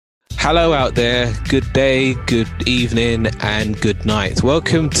Hello out there, good day, good evening, and good night.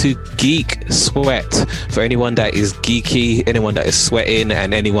 Welcome to Geek Sweat. For anyone that is geeky, anyone that is sweating,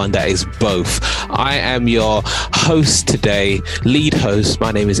 and anyone that is both. I am your host today, lead host.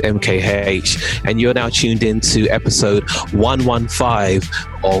 My name is MKH, and you're now tuned in to episode 115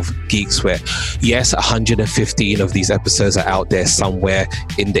 of Geek Sweat. Yes, 115 of these episodes are out there somewhere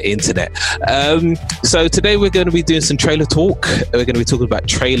in the internet. So today we're going to be doing some trailer talk. We're going to be talking about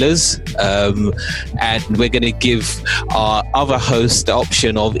trailers, and we're going to give our other host the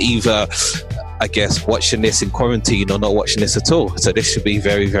option of either, I guess, watching this in quarantine or not watching this at all. So this should be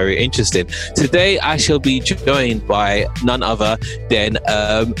very, very interesting. Today I shall be joined by none other than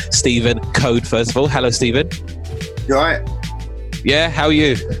Stephen Code. First of all, hello Stephen. You alright? Yeah, how are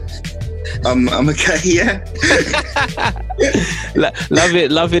you? I'm okay, yeah.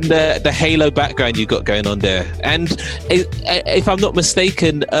 Loving the Halo background you got going on there. And if I'm not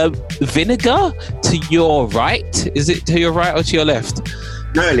mistaken, vinegar to your right? Is it to your right or to your left?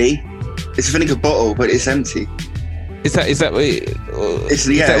 Really? It's a vinegar bottle, but it's empty. Is that what? It's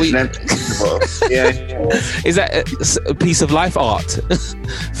an empty bottle. Yeah. Is that a piece of life art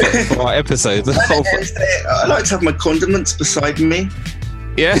for our episode? I like to have my condiments beside me.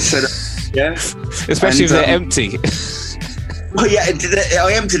 Yeah. Yeah. Especially if they're empty. Well, yeah,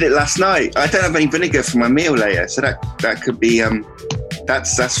 I emptied it last night. I don't have any vinegar for my meal later, so that could be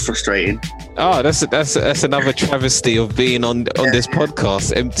that's frustrating. Oh, that's another travesty of being on this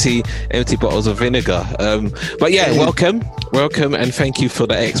podcast. Empty bottles of vinegar. But yeah, welcome, and thank you for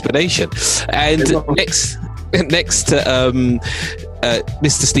the explanation. And next to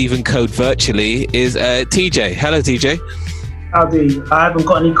Mr. Stephen Code virtually is TJ. Hello, TJ. Howdy. I haven't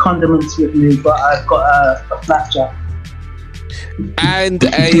got any condiments with me, but I've got a flapjack. And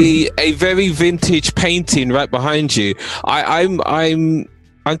a very vintage painting right behind you.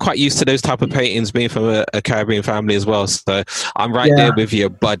 I'm quite used to those type of paintings, being from a Caribbean family as well. So I'm right there with you,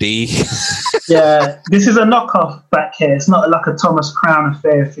 buddy. Yeah, this is a knockoff back here. It's not like a Thomas Crown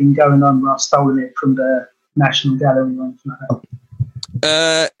Affair thing going on where I've stolen it from the National Gallery or anything like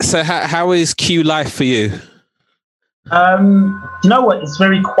that. So how is Q life for you? You know what? It's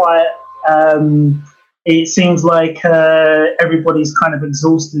very quiet. It seems like everybody's kind of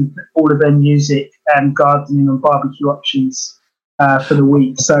exhausted all of their music and gardening and barbecue options for the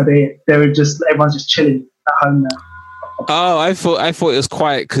week, so everyone's just chilling at home now. Oh, I thought it was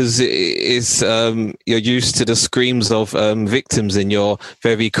quiet because it's you're used to the screams of victims in your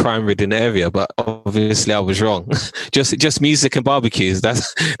very crime-ridden area, but obviously I was wrong. just music and barbecues.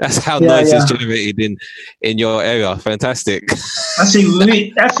 That's how noise is generated in your area. Fantastic.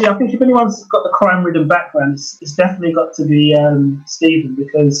 Actually, I think if anyone's got the crime-ridden background, it's definitely got to be Stephen,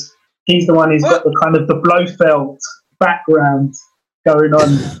 because he's the one who's got the kind of the Blofeld background going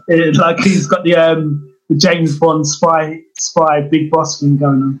on. Like he's got the James Bond spy big boss thing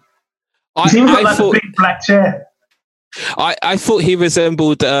going on. He's even got a big black chair. I thought he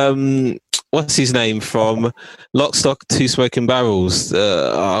resembled what's his name from Lock, Stock, Two Smoking Barrels.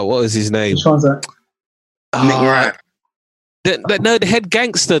 What was his name? Which one's that? Nick Rat. The head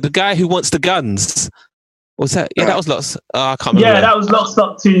gangster, the guy who wants the guns. Was that? Yeah, that was Lock. I can't remember. Yeah, that was Lock,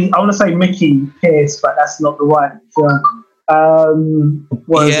 Stock, Two. I want to say Mickey Pierce, but that's not the right.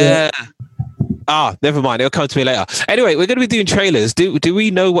 What is it? Never mind. It'll come to me later. Anyway, we're going to be doing trailers. Do we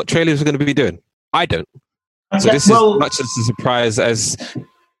know what trailers we're going to be doing? I don't. So this is much as a surprise as to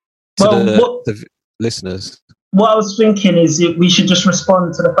the listeners. What I was thinking is we should just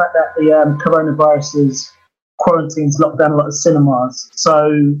respond to the fact that the coronavirus quarantines locked down a lot of cinemas.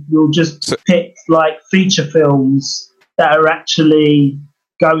 So we'll just pick like feature films that are actually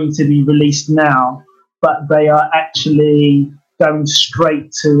going to be released now, but they are actually going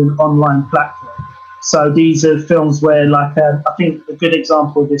straight to an online platform. So these are films where, like, I think a good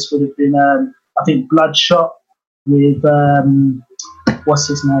example of this would have been, I think, Bloodshot with, what's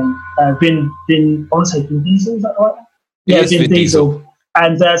his name? Vin Diesel, is that right? Yeah, Vin Diesel.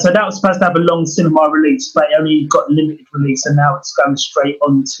 And so that was supposed to have a long cinema release, but it only got a limited release, and now it's going straight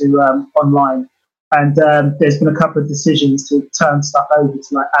onto online. And there's been a couple of decisions to turn stuff over to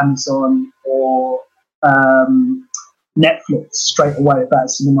like Amazon or Netflix straight away about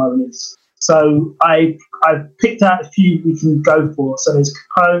cinema release. So I've picked out a few we can go for. So there's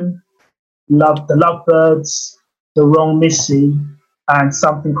Capone, The Lovebirds, The Wrong Missy, and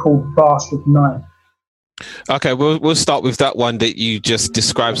something called Bastard Night. Okay, we'll start with that one that you just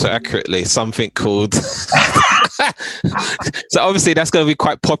described so accurately. Something called So obviously that's going to be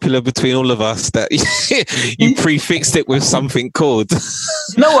quite popular between all of us that you prefixed it with something called.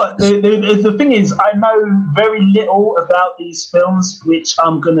 You know what? The thing is, I know very little about these films, which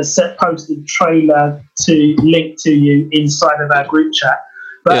I'm going to post the trailer to link to you inside of our group chat.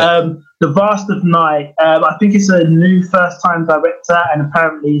 But The Vast of Night, I think it's a new first-time director, and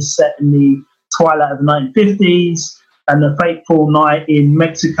apparently is set in the twilight of the 1950s. And a fateful night in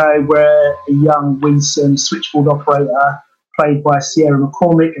Mexico where a young, winsome switchboard operator, played by Sierra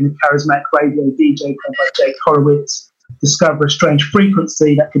McCormick, and a charismatic radio DJ, played by Jake Horowitz, discover a strange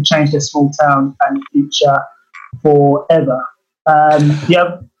frequency that could change their small town and future forever.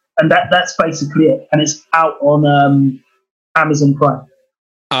 And that's basically it. And it's out on Amazon Prime.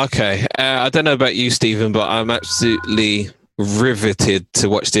 Okay. I don't know about you, Stephen, but I'm absolutely riveted to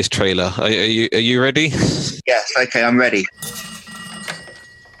watch this trailer. Are you ready? Yes, okay, I'm ready.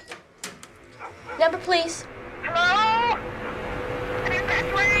 Number, please. Hello? Is this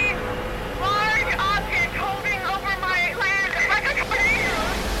Lee? Large object holding over my land like a tornado.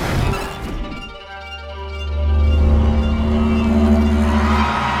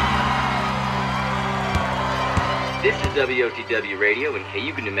 This is WOTW Radio in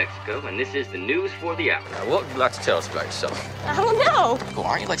Cayuga, New Mexico, and this is the news for the hour. Now, what would you like to tell us about yourself? I don't know. Cool,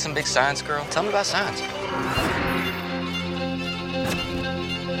 aren't you like some big science girl? Tell me about science.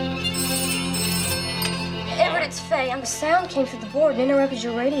 Everett, it's Faye. The sound came through the board and interrupted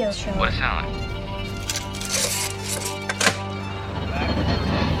your radio show. What sound?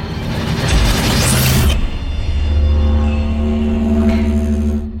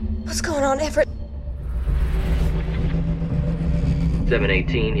 What's going on, Everett?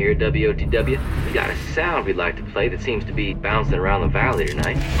 718 here at WOTW. We got a sound we'd like to play that seems to be bouncing around the valley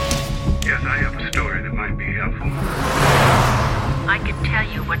tonight. Yes, I have a story that might be helpful. I can tell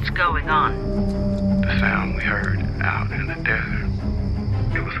you what's going on. The sound we heard out in the desert,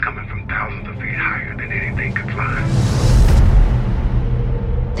 it was coming from thousands of feet higher than anything could fly.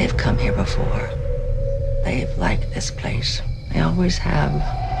 They've come here before. They've liked this place. They always have.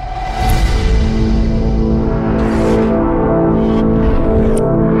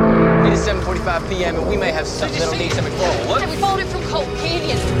 It is 7:45 p.m. and we may have something that'll need some control. What? We followed it from Colt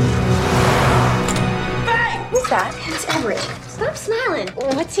Canyon. Hey! Who's that? It's Everett. Stop smiling.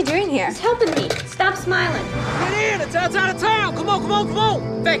 What's he doing here? He's helping me. Stop smiling. Get in! It's outside of town! Come on, come on, come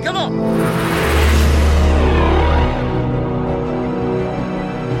on! Hey, come on!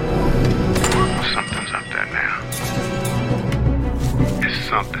 Something's up there now. It's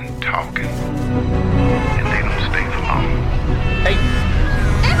something talking. And they don't stay for long. Hey!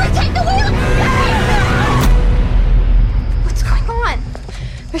 Everett, take the wheel! What's going on?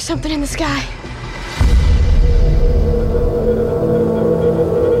 There's something in the sky.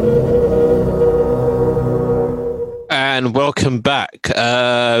 And welcome back.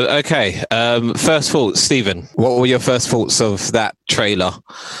 First thoughts, Stephen. What were your first thoughts of that trailer?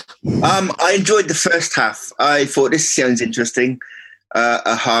 I enjoyed the first half. I thought this sounds interesting.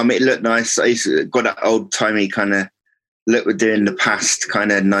 It looked nice. Got that old timey kind of look we're doing in the past.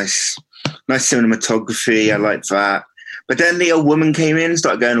 Kind of nice cinematography. I like that. But then the old woman came in and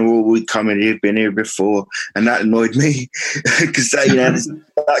started going, "Oh, we've come in here, been here before," and that annoyed me because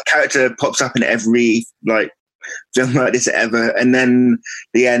that character pops up in every film like this ever. And then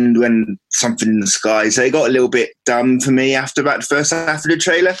the end when something in the sky. So it got a little bit dumb for me after about the first half of the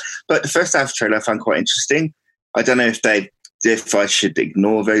trailer. But the first half of the trailer I found quite interesting. I don't know if I should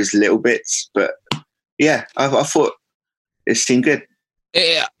ignore those little bits, but yeah, I thought it seemed good.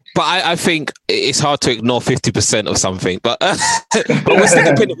 Yeah. But I think it's hard to ignore 50% of something. But we'll stick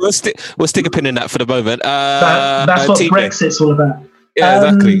a pin in that for the moment. That's what Brexit's all about. Yeah,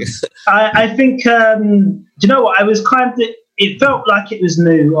 exactly. I think, do you know what? It felt like it was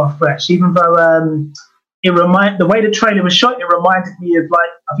new or fresh, even though the way the trailer was shot, it reminded me of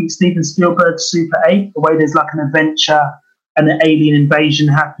I think Steven Spielberg's Super 8, the way there's like an adventure and an alien invasion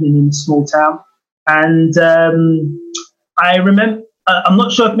happening in a small town. And I remember, I'm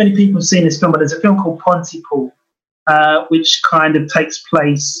not sure if many people have seen this film, but there's a film called Pontypool, which kind of takes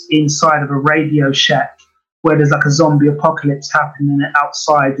place inside of a Radio Shack where there's like a zombie apocalypse happening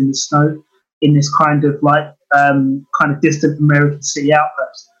outside in the snow in this kind of distant American city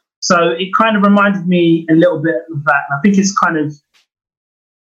outpost. So it kind of reminded me a little bit of that. And I think it's kind of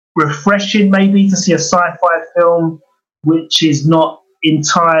refreshing maybe to see a sci-fi film which is not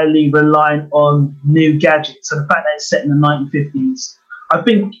entirely reliant on new gadgets. So the fact that it's set in the 1950s, I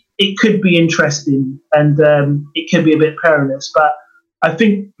think it could be interesting and it could be a bit perilous. But I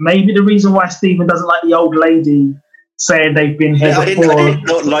think maybe the reason why Stephen doesn't like the old lady saying they've been here I before. did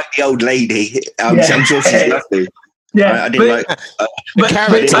not like the old lady. I'm sure she's lovely. Yeah, I didn't like the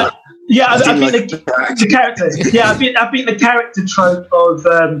character. I think the character. Yeah, I think the character trope of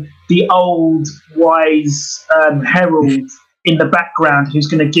the old wise herald in the background who's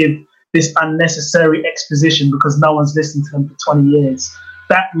going to give this unnecessary exposition because no one's listened to them for 20 years.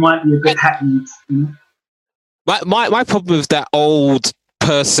 That might be a bit hackneyed. You know? My problem with that old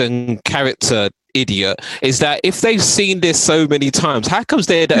person character idiot is that if they've seen this so many times, how comes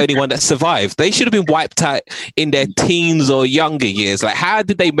they're the only one that survived? They should have been wiped out in their teens or younger years. Like, how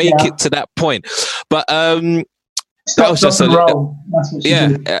did they make it to that point? But that was just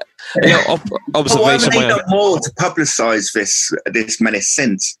observation. Why haven't they done more to publicise this menace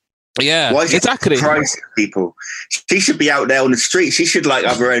since? Yeah, why is exactly. Surprising people. She should be out there on the street. She should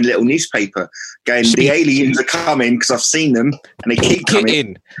have her own little newspaper going, the aliens are coming because I've seen them and they keep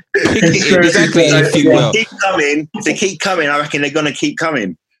coming. Exactly, if you will. Keep coming. If they keep coming, I reckon they're going to keep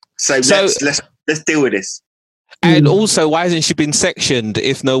coming. So let's deal with this. And also, why hasn't she been sectioned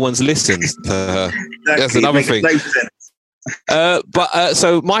if no one's listened to her? Exactly. That's another thing. No sense.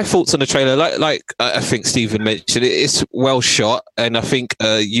 So my thoughts on the trailer, like I think Stephen mentioned, it's well shot, and I think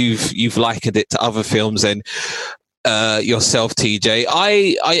you've likened it to other films, and yourself, TJ.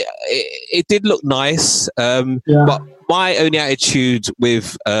 It did look nice, but my only attitude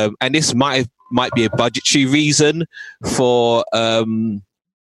with and this might be a budgetary reason for the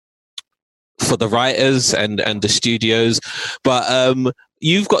writers and the studios, but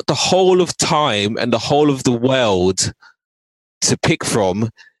you've got the whole of time and the whole of the world to pick from.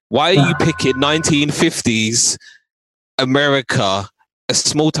 Why are you picking 1950s America, a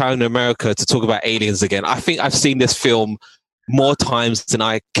small town in America, to talk about aliens again? I think I've seen this film more times than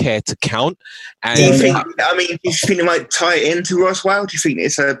I care to count. And do you think it might tie it into Roswell? Do you think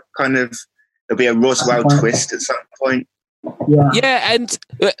it's a kind of, there'll be a Roswell twist at some point? Yeah, and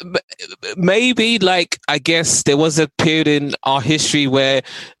maybe, like, I guess there was a period in our history where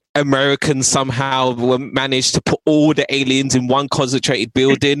Americans somehow managed to put all the aliens in one concentrated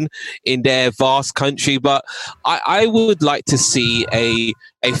building in their vast country. But I would like to see a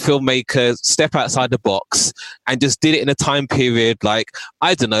filmmaker step outside the box and just did it in a time period, like,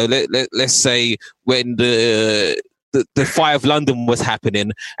 I don't know, let's say when the Fire of London was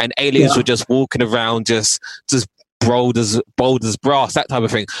happening and aliens were just walking around just bold as brass, that type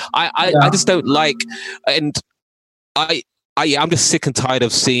of thing. I just don't like, and I'm just sick and tired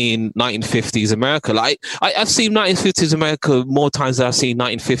of seeing 1950s America. Like, I've seen 1950s America more times than I've seen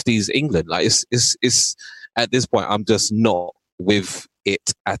 1950s England. Like, it's at this point, I'm just not with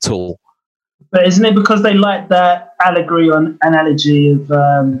it at all. But isn't it because they like that analogy of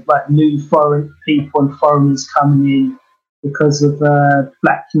like new foreign people and foreigners coming in because of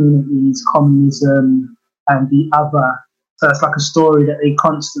black communities, communism, and the other? So it's like a story that they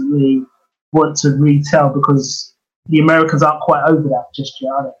constantly want to retell because the Americans aren't quite over that just yet,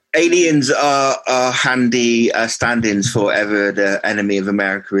 are they? Aliens are handy stand-ins for whatever the enemy of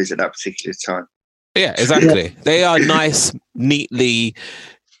America is at that particular time. Yeah, exactly. They are nice, neatly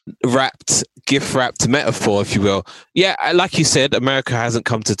gift-wrapped metaphor, if you will. Yeah, like you said, America hasn't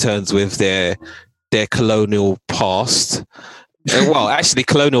come to terms with their colonial past. Well, actually,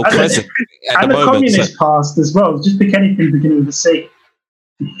 colonial present at the moment. And the communist past as well. Just pick anything beginning with a C.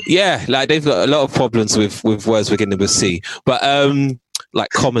 Yeah, like, they've got a lot of problems with words beginning with C, but like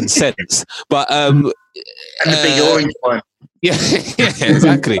common sense. But and the big orange one. Yeah,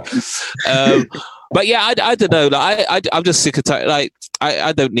 exactly. But yeah, I don't know. Like, I'm just sick of like,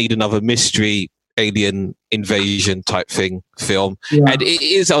 I don't need another mystery alien invasion type film, and it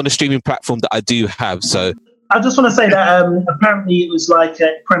is on a streaming platform that I do have. So I just want to say that apparently it was like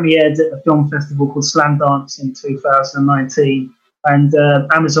premiered at a film festival called Slamdance in 2019. And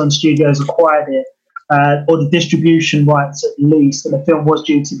Amazon Studios acquired it, or the distribution rights at least, and the film was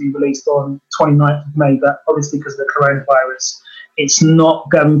due to be released on 29th of May, but obviously because of the coronavirus, it's not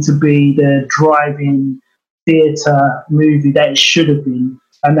going to be the drive-in theatre movie that it should have been,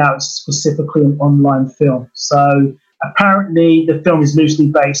 and now it's specifically an online film. So apparently the film is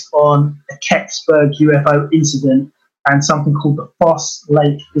loosely based on the Kecksburg UFO incident and something called the Foss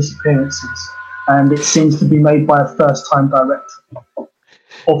Lake disappearances. And it seems to be made by a first-time director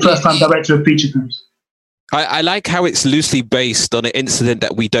or first-time director of feature films. I like how it's loosely based on an incident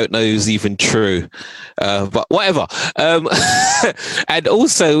that we don't know is even true, but whatever. And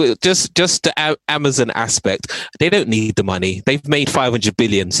also, just the Amazon aspect, they don't need the money. They've made 500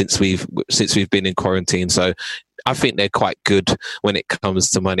 billion since we've been in quarantine, so I think they're quite good when it comes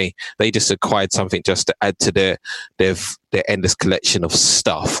to money. They just acquired something just to add to their endless collection of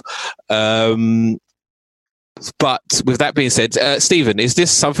stuff. But with that being said, Stephen, is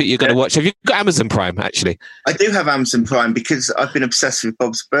this something you're going to watch? Have you got Amazon Prime, actually? I do have Amazon Prime because I've been obsessed with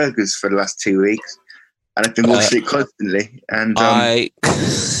Bob's Burgers for the last 2 weeks. And I've been watching it constantly. And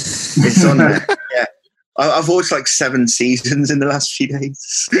it's on there. Yeah. I've watched like 7 seasons in the last few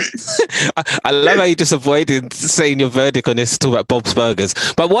days. I love how you just avoided saying your verdict on this, talk about Bob's Burgers.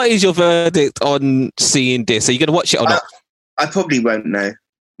 But what is your verdict on seeing this? Are you going to watch it or not? I probably won't know.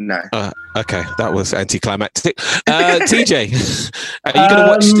 No. Okay, that was anticlimactic. TJ, are you going to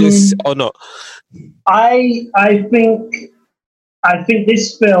watch this or not? I think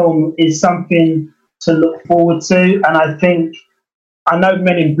this film is something to look forward to, and I know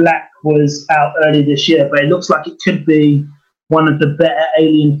Men in Black was out early this year, but it looks like it could be one of the better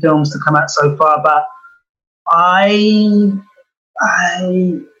Alien films to come out so far. But I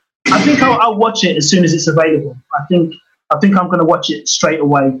think I'll watch it as soon as it's available. I think I'm going to watch it straight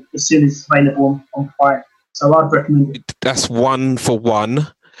away as soon as it's available on Fire. So I'd recommend it. That's 1 for 1.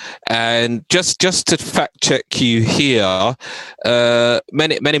 And just to fact check you here,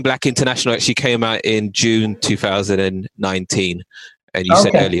 Men in Black International actually came out in June 2019, and you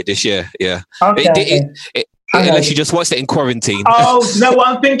said earlier this year, yeah. Unless you just watched it in quarantine. Oh, you know what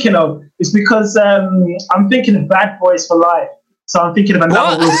I'm thinking of? It's because I'm thinking of Bad Boys for Life, so I'm thinking of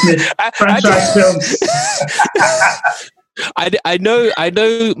another Will Smith franchise film. I know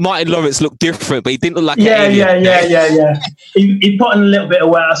Martin Lawrence looked different, but he didn't look like yeah. He put in a little bit of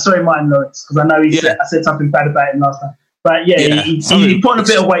weight. Sorry, Martin Lawrence, because I know I said something bad about him last time. But he put on a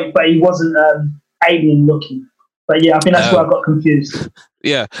bit of weight, but he wasn't alien looking. But yeah, I think that's where I got confused.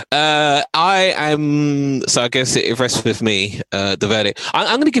 Yeah, I am. So I guess it rests with me. The verdict.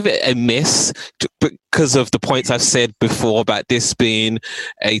 I'm going to give it a miss because of the points I've said before about this being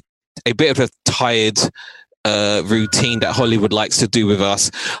a bit of a tired routine that Hollywood likes to do with us.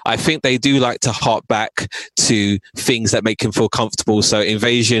 I think they do like to hark back to things that make them feel comfortable. So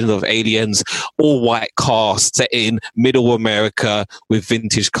Invasion of Aliens, all white cast set in middle America with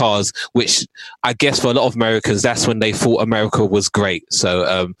vintage cars, which I guess for a lot of Americans, that's when they thought America was great.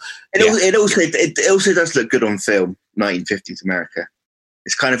 So it also does look good on film, 1950s America.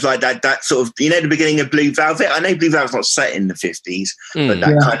 It's kind of like that sort of, the beginning of Blue Velvet. I know Blue Velvet's not set in the 50s, but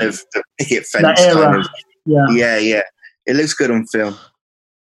that kind of the picket fence kind of. Yeah. It looks good on film.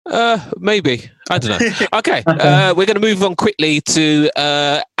 Maybe. I don't know. Okay. We're going to move on quickly to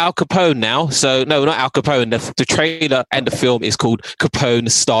Al Capone now. So, no, not Al Capone. The trailer and the film is called Capone,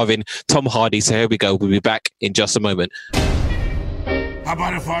 starring Tom Hardy. So here we go. We'll be back in just a moment. How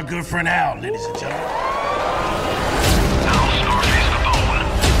about it for our good friend Al, ladies and gentlemen?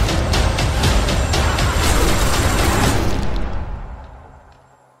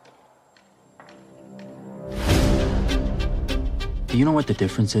 Do you know what the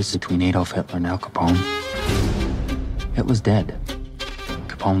difference is between Adolf Hitler and Al Capone? Hitler's dead.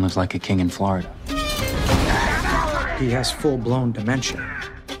 Capone lives like a king in Florida. He has full-blown dementia.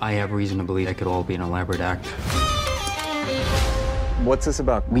 I have reason to believe it could all be an elaborate act. What's this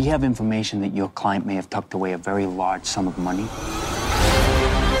about? We have information that your client may have tucked away a very large sum of money.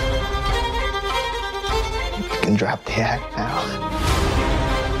 You can drop the act now.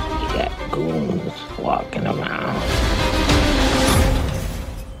 You got goons walking around.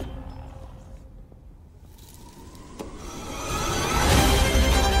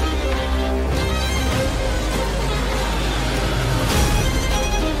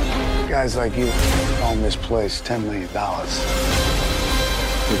 Guys like you own this place $10 million.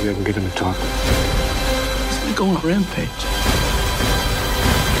 Maybe I can get him to talk. He's gonna go on a rampage.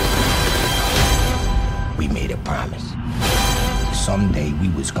 We made a promise. Someday we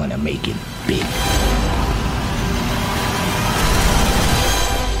was gonna make it big.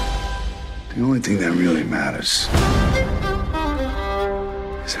 The only thing that really matters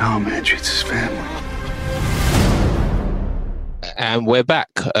is how a man treats his family. And we're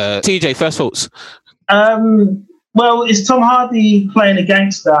back. TJ, first thoughts? Well, it's Tom Hardy playing a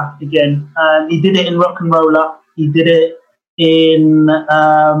gangster again. He did it in Rock and Roller. He did it in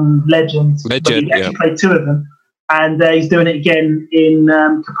Legends. He actually played 2 of them. And he's doing it again in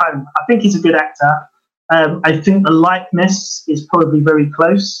Capone. I think he's a good actor. I think the likeness is probably very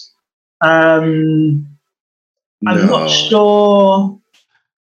close. I'm not sure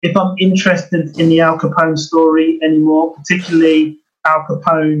if I'm interested in the Al Capone story anymore, particularly Al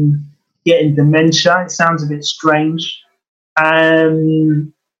Capone getting dementia. It sounds a bit strange.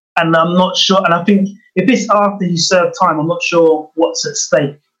 And I'm not sure, and I think if it's after he served time, I'm not sure what's at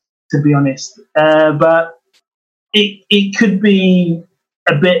stake, to be honest. But it could be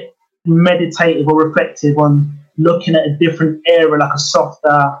a bit meditative or reflective on looking at a different era, like a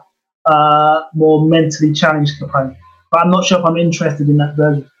softer more mentally challenged Capone. But I'm not sure if I'm interested in that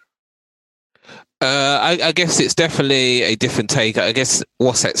version. I guess it's definitely a different take. I guess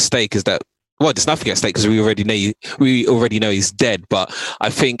what's at stake is that, well, there's nothing at stake because we already know he's dead. But I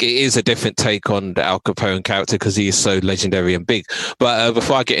think it is a different take on the Al Capone character because he is so legendary and big. But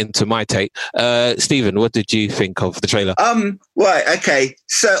before I get into my take, Stephen, what did you think of the trailer? Right, okay.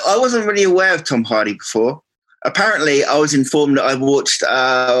 So I wasn't really aware of Tom Hardy before. Apparently, I was informed that I watched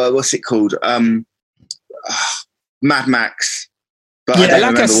what's it called, Mad Max. But I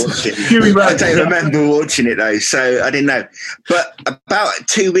don't remember watching it. I don't remember watching it though, so I didn't know. But about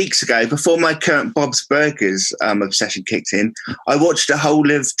 2 weeks ago, before my current Bob's Burgers obsession kicked in, I watched the whole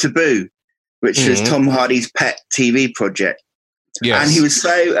of Taboo, which is Tom Hardy's pet TV project. Yes. And he was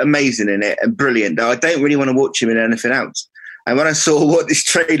so amazing in it and brilliant that I don't really want to watch him in anything else. And when I saw what this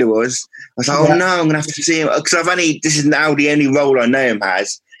trailer was, I was like, oh no, I'm going to have to see him. Because this is now the only role I know him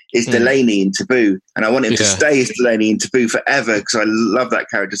has is Delaney in Taboo. And I want him to stay as Delaney in Taboo forever because I love that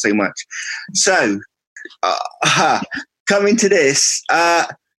character so much. So, coming to this, has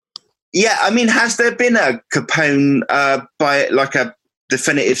there been a Capone by like a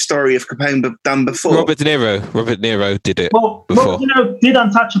definitive story of Capone done before? Robert De Niro did it before. Well, did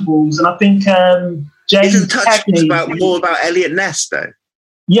Untouchables, and I think James Untouchables more about Elliot Ness, though.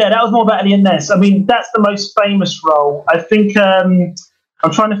 Yeah, that was more about Elliot Ness. I mean, that's the most famous role. I think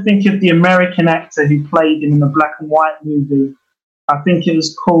I'm trying to think of the American actor who played him in the black and white movie. I think it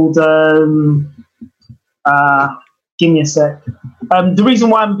was called. Give me a sec. The reason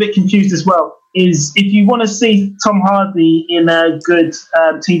why I'm a bit confused as well is if you want to see Tom Hardy in a good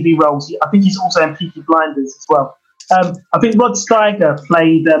TV roles, I think he's also in Peaky Blinders as well. I think Rod Steiger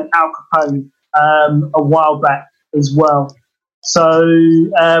played Al Capone a while back as well. So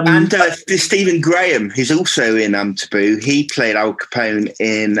and Stephen Graham, who's also in Taboo, he played Al Capone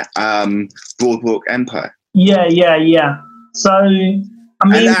in Boardwalk Empire. Yeah. So I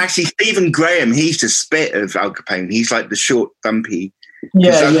mean, and actually, Stephen Graham, he's the spit of Al Capone. He's like the short, dumpy.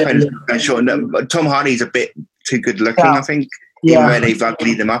 Short. Tom Hardy's a bit too good looking, I think. Yeah, where they've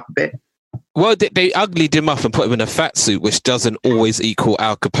uglied him up a bit. Well, they uglied him up and put him in a fat suit, which doesn't always equal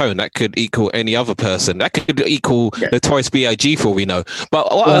Al Capone. That could equal any other person. That could equal Notorious B.I.G. for all we know.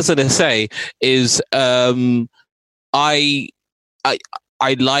 But what I was going to say is, I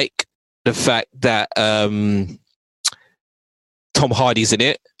like the fact that Tom Hardy's in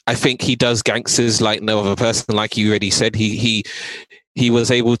it. I think he does gangsters like no other person. Like you already said, he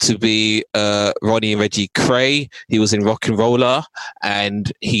was able to be Ronnie and Reggie Cray. He was in Rock and Roller,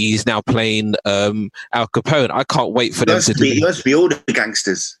 and he's now playing Al Capone. I can't wait for them to do. He must be all the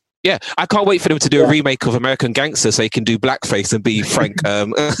gangsters. Yeah, I can't wait for them to do a remake of American Gangster so he can do blackface and be Frank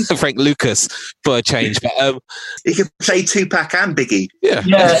Frank Lucas for a change. But he could play Tupac and Biggie. Yeah.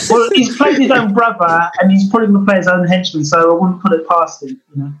 Well, he's played his own brother, and he's probably going to play his own henchman, so I wouldn't put it past him.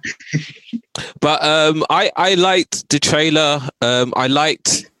 You know? But I liked the trailer. I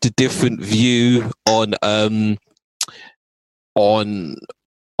liked the different view on Al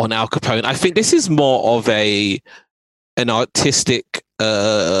Capone. I think this is more of an artistic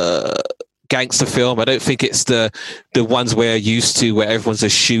gangster film. I don't think it's the ones we're used to where everyone's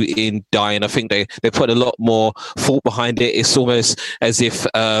just shooting, dying. I think they put a lot more thought behind it. It's almost as if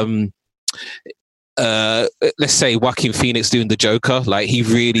let's say Joaquin Phoenix doing the Joker, like he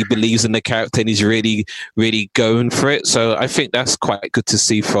really believes in the character and he's really, really going for it. So I think that's quite good to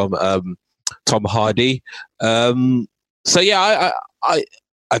see from Tom Hardy. So yeah, I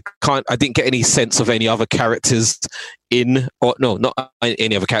didn't get any sense of any other characters not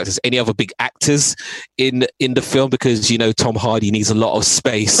any other characters, any other big actors in the film, because Tom Hardy needs a lot of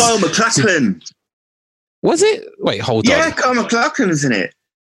space. Kyle MacLachlan. Was it? Wait, hold on. Yeah, Kyle MacLachlan's in it.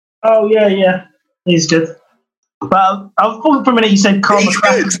 Oh yeah, he's good. But I thought for a minute you said Kyle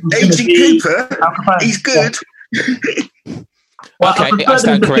MacLachlan. Agent Cooper. He's good. Well, okay, I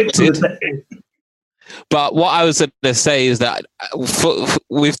stand corrected. But what I was going to say is that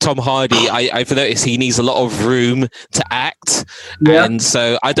with Tom Hardy, I've noticed he needs a lot of room to act, and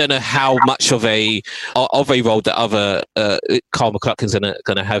so I don't know how much of a role that other Kyle MacLachlan's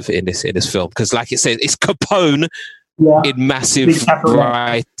going to have in this film, because, like it says, it's Capone in massive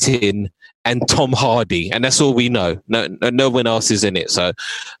writing and Tom Hardy, and that's all we know. No one else is in it, so.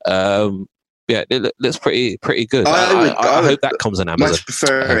 Yeah, it looks pretty good. I hope that comes on Amazon. Much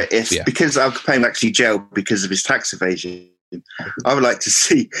prefer it if because Al Capone actually jailed because of his tax evasion. I would like to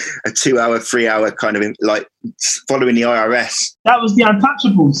see a 2-hour, 3-hour kind of like following the IRS. That was the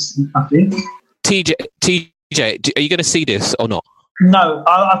Untouchables, I think. TJ, are you going to see this or not? No,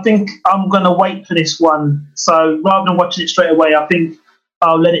 I think I'm going to wait for this one. So rather than watching it straight away, I think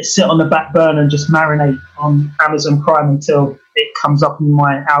I'll let it sit on the back burner and just marinate on Amazon Prime until it comes up in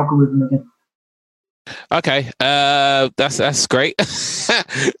my algorithm again. Okay, that's great.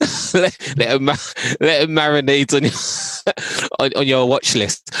 let it marinate on your watch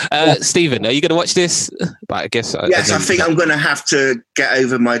list. Stephen, are you going to watch this? But I guess yes, I think I'm going to have to get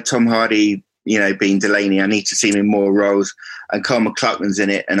over my Tom Hardy, being Delaney. I need to see him in more roles. And Kyle MacLachlan's in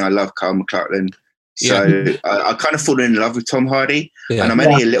it, and I love Kyle MacLachlan. So I kind of fallen in love with Tom Hardy, and I'm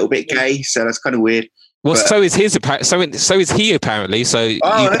only a little bit gay, so that's kind of weird. Well, so is his. So is he apparently. So you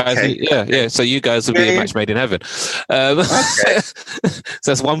guys, okay. So you guys will be a match made in heaven. Okay. So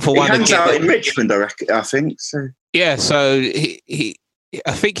that's 1 for 1. He hangs out in Richmond, I think. So yeah. So he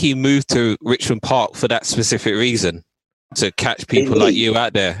I think he moved to Richmond Park for that specific reason, to catch people like you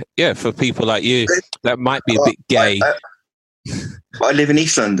out there. Yeah, for people like you that might be a bit gay. I live in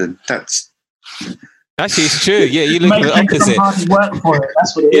East London. Actually, it's true. Yeah, you live the opposite. Work for it.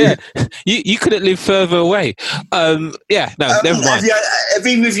 That's what it is. You couldn't live further away. Never mind. Have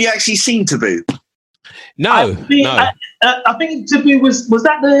either of you actually seen Taboo? No, I think Taboo was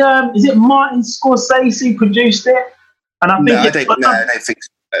that the is it Martin Scorsese produced it? And I think I don't think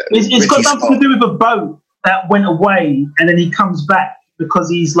so. It's got something to do with a boat that went away, and then he comes back because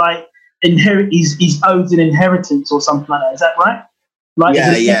he's like he's owed an inheritance or something like that. Is that right? Like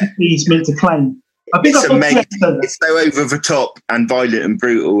he's meant to claim. I think it's so over the top and violent and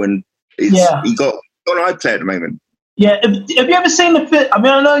brutal, and he got on iPlayer at the moment. Yeah, have you ever seen the film? I mean,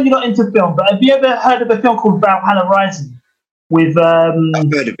 I know you're not into film, but have you ever heard of a film called Valhalla Rising with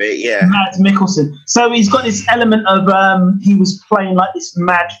I've heard of it, yeah. Mads Mikkelsen? So he's got this element of he was playing like this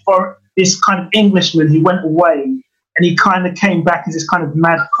this kind of Englishman who went away, and he kind of came back as this kind of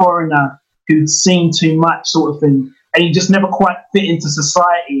mad foreigner who'd seen too much, sort of thing. And he just never quite fit into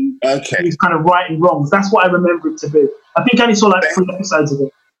society. Okay. He's kind of righting wrongs. That's what I remember it to be. I think I only saw like 3 episodes of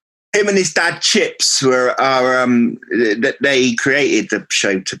it. Him and his dad Chips they created the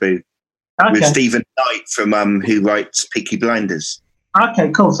show Taboo with Stephen Knight from who writes Peaky Blinders.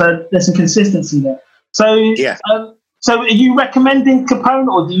 Okay, cool. So there's some consistency there. So yeah. So are you recommending Capone,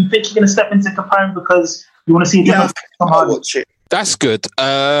 or do you think you're going to step into Capone because you want to see a different? I'll watch it. That's good.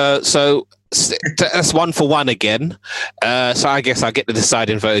 So that's 1 for 1 again. So I guess I get the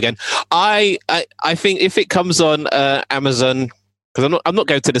deciding vote again. I think if it comes on Amazon, because I'm not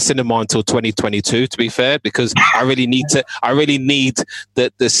going to the cinema until 2022, to be fair, because I really need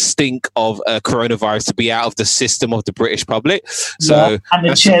the stink of coronavirus to be out of the system of the British public. So and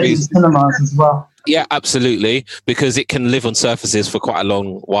the chairs in cinemas as well. Yeah, absolutely, because it can live on surfaces for quite a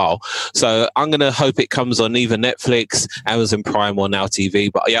long while. So I'm going to hope it comes on either Netflix, Amazon Prime, or Now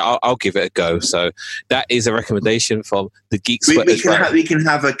TV. But yeah, I'll give it a go. So that is a recommendation from the Geek Sweaters. We can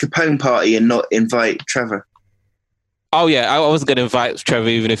have a Capone party and not invite Trevor. Oh yeah, I wasn't going to invite Trevor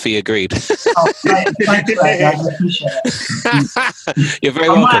even if he agreed. Thank you, I appreciate it. You're very welcome.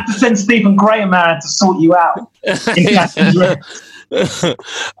 welcome. I might have to send Stephen Graham out to sort you out.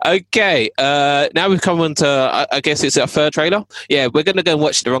 Okay, now we've come on to, I guess it's our third trailer. Yeah, we're going to go and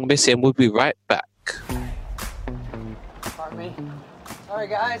watch The Wrong Missy, and we'll be right back. Pardon me. Sorry,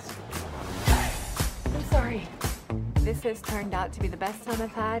 guys. I'm sorry. This has turned out to be the best time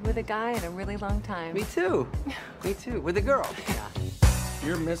I've had with a guy in a really long time. Me too. Me too. With a girl. Yeah.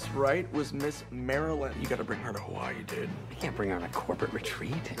 Your Miss Right was Miss Maryland. You gotta bring her to Hawaii, dude. You can't bring her on a corporate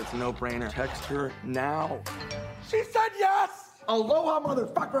retreat. It's a no-brainer. Text her now. She said yes! Aloha,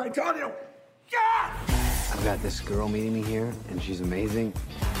 motherfucker, I told you! Yes! I've got this girl meeting me here, and she's amazing.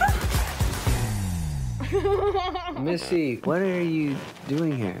 Missy, what are you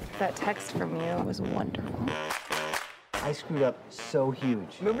doing here? That text from you was wonderful. I screwed up so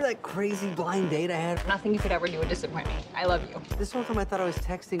huge. Remember that crazy blind date I had? Nothing you could ever do would disappoint me. I love you. This whole time I thought I was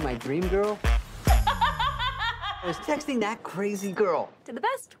texting my dream girl. I was texting that crazy girl. To the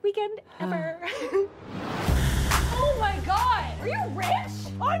best weekend ever. Oh my God! Are you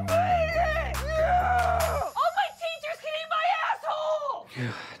rich? I made it! Yeah! All my teachers can eat my asshole!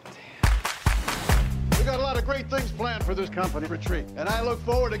 God damn. We got a lot of great things planned for this company retreat, and I look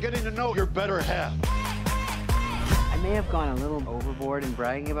forward to getting to know your better half. I may have gone a little overboard in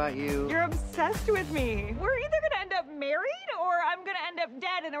bragging about you. You're obsessed with me. We're either gonna end up married or I'm gonna end up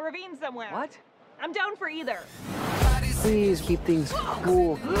dead in a ravine somewhere. What? I'm down for either. Please keep things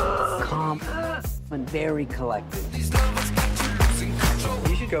cool, calm, and very collected. You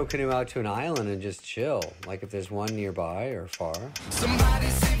should go canoe out to an island and just chill, like if there's one nearby or far.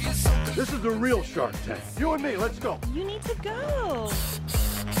 This is the real Shark Tank. You and me, let's go. You need to go.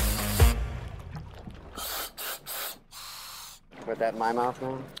 Put that in my mouth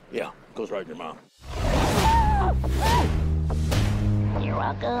now? Yeah, goes right in your mouth. You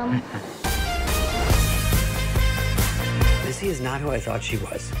welcome. Missy is not who I thought she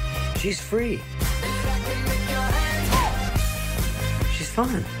was. She's free. She's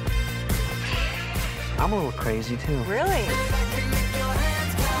fun. I'm a little crazy too. Really?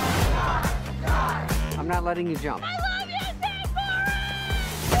 I'm not letting you jump. I love you, Sid Boris!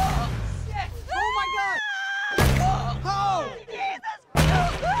 Oh my God! Oh!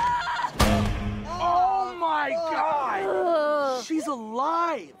 Oh my God! She's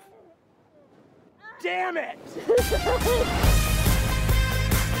alive! Damn it!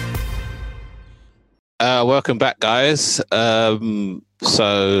 Welcome back, guys. So I'm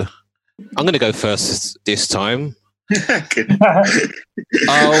going to go first this time.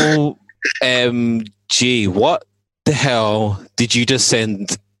 OMG, what the hell did you just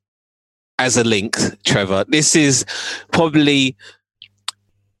send as a link, Trevor? This is probably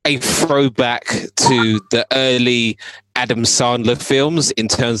a throwback to the early Adam Sandler films in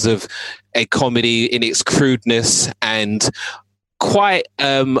terms of a comedy in its crudeness and quite,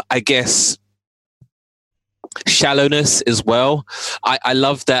 I guess, shallowness as well. I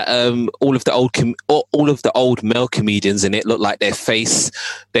love that all of the old male comedians in it look like their faces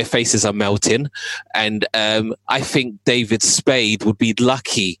are melting, and I think David Spade would be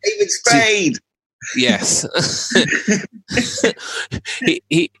lucky. David Spade. Yes.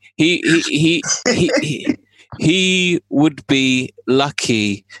 He would be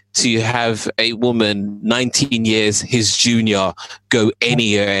lucky to have a woman 19 years his junior go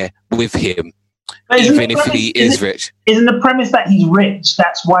anywhere with him. Even if he is rich. Isn't the premise that he's rich?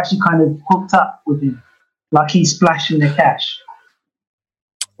 That's why she kind of hooked up with him. Like he's splashing the cash.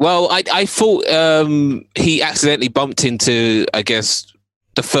 Well, I thought he accidentally bumped into, I guess,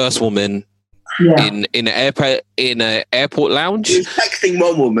 the first woman in an airport lounge. He was texting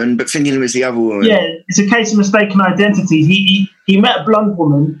one woman, but thinking it was the other woman. Yeah, it's a case of mistaken identity. He met a blonde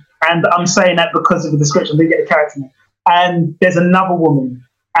woman, and I'm saying that because of the description. They get the character name. And there's another woman.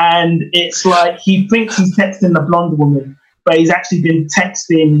 And it's like he thinks he's texting the blonde woman, but he's actually been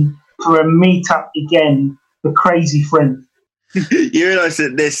texting for a meetup again, the crazy friend. You realise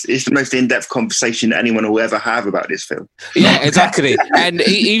that this is the most in-depth conversation anyone will ever have about this film. Yeah, exactly. And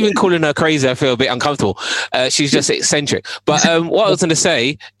even calling her crazy, I feel a bit uncomfortable. She's just eccentric. But what I was going to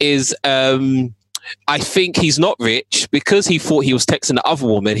say is I think he's not rich because he thought he was texting the other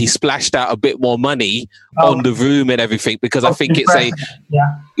woman. He splashed out a bit more money on the room and everything because I think it's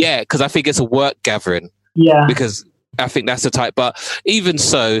because I think it's a work gathering. Yeah. Because I think that's the type. But even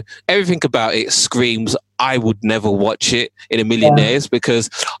so, everything about it screams, I would never watch it in a million years because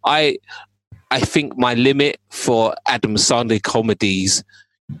I think my limit for Adam Sandler comedies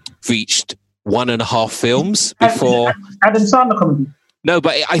reached 1.5 films before. Adam Sandler comedy? No,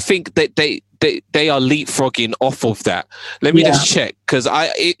 but I think that they are leapfrogging off of that. Let me just check because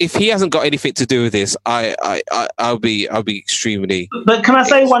if he hasn't got anything to do with this, I'll be extremely. But can I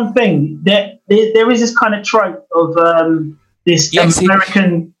say one thing? There is this kind of trope of this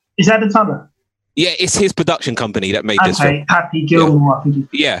American. Is Adam Sandler? Yeah, it's his production company that made this film. Happy Gilmore, I think.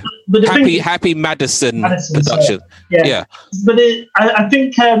 Yeah, but Happy Madison production. Yeah. But I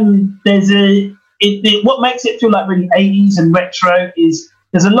think there's what makes it feel like really 80s and retro is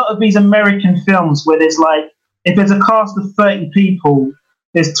there's a lot of these American films where there's like, if there's a cast of 30 people,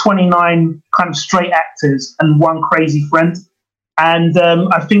 there's 29 kind of straight actors and one crazy friend. And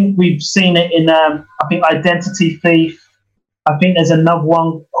I think we've seen it in, I think, Identity Thief. I think there's another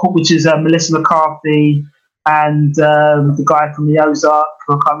one, which is Melissa McCarthy and the guy from the Ozark,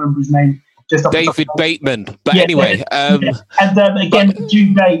 I can't remember his name. David Bateman. But anyway. And again,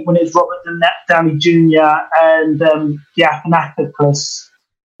 due date when it's Robert Downey Jr. and Galifianakis,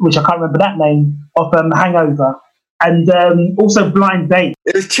 which I can't remember that name, of Hangover. And also Blind Date.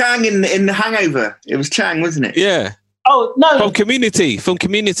 It was Chang in The Hangover. It was Chang, wasn't it? Yeah. Oh, no. From Community.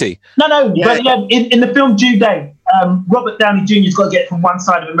 No. Yeah. But in the film Due Date, Robert Downey Jr.'s got to get from one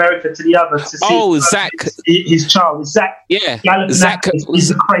side of America to the other to see Zach. His child. Zach. Yeah. Zach is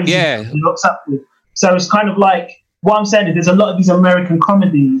the crazy he looks up with. So it's kind of like, what I'm saying is there's a lot of these American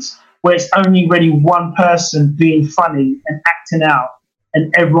comedies where it's only really one person being funny and acting out,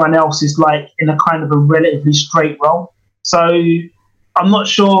 and everyone else is like in a kind of a relatively straight role. So I'm not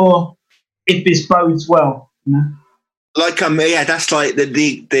sure if this bodes well. You know? Like that's like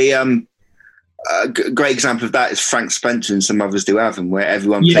the great example of that is Frank Spencer and Some Others Do Have Them, where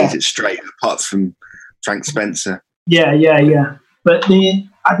everyone plays it straight apart from Frank Spencer. Yeah. But I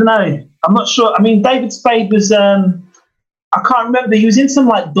don't know. I'm not sure. I mean, David Spade was I can't remember. He was in some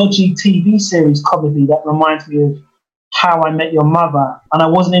like dodgy TV series comedy that reminds me of How I Met Your Mother, and I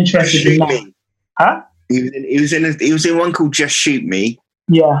wasn't interested in that. Huh? He was in one called Just Shoot Me.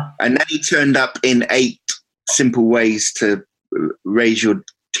 Yeah. And then he turned up in 8 Simple Ways to Raise Your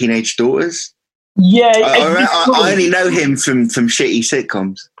Teenage Daughters. Yeah. I only know him from shitty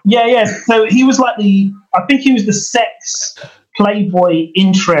sitcoms. Yeah. So he was like I think he was the sex playboy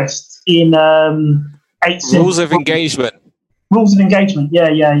interest in 8 Rules of Engagement. Rules of Engagement. Yeah.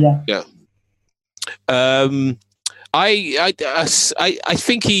 I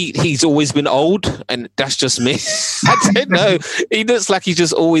think he's always been old, and that's just me. I don't know. He looks like he's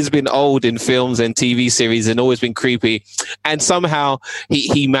just always been old in films and TV series, and always been creepy. And somehow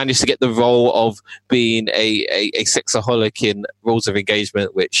he managed to get the role of being a sexaholic in Rules of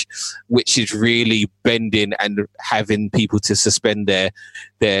Engagement, which is really bending and having people to suspend their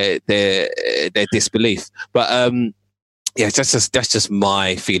disbelief. But yeah, that's just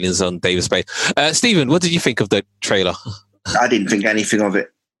my feelings on David Spade. Stephen, what did you think of the trailer? I didn't think anything of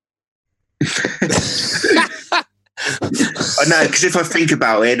it. No, because if I think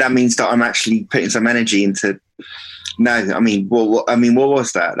about it, that means that I'm actually putting some energy into. No, I mean, what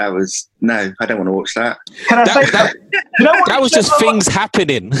was that? That was no. I don't want to watch that. Can I say that? You know what that was just things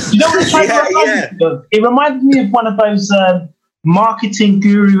happening. You know what it reminded me of one of those marketing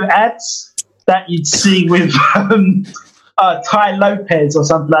guru ads that you'd see with. Ty Lopez or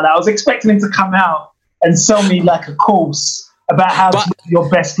something like that. I was expecting him to come out and sell me like a course about how to live your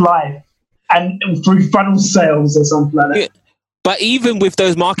best life and through funnel sales or something like that. Yeah. But even with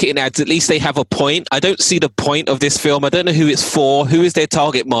those marketing ads, at least they have a point. I don't see the point of this film. I don't know who it's for. Who is their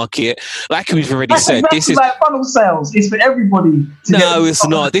target market? Like we've already said, exactly, this is like funnel sales. It's for everybody. No, it's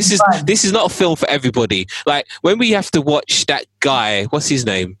not. This is not a film for everybody. Like when we have to watch that guy, what's his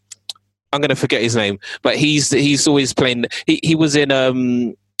name? I'm going to forget his name, but he's always playing. He was in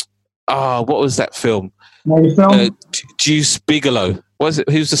what was that film? Juice Bigelow. Was it?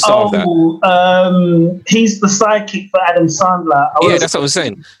 Who's the star of that? He's the sidekick for Adam Sandler. Yeah, that's what I was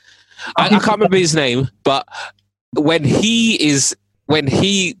saying. I can't remember his name, but when his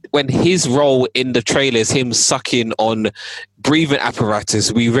role in the trailer is him sucking on breathing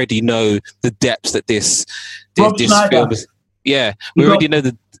apparatus, we already know the depths that this film is. Yeah, we already know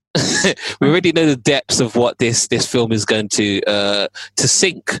the depths of what this film is going to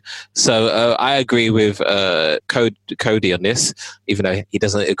sink. So I agree with Cody on this, even though he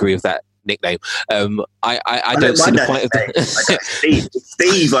doesn't agree with that nickname. I don't see the point of that.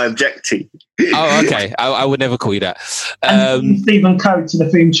 Steve, I object to. Oh, okay. I would never call you that. And Stephen Coe to the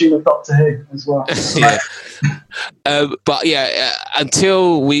theme tune of Doctor Who as well. Yeah. But yeah,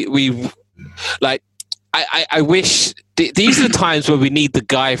 until we like. I wish these are the times where we need the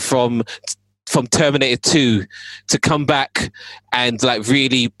guy from Terminator 2 to come back and like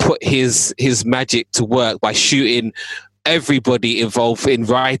really put his magic to work by shooting everybody involved in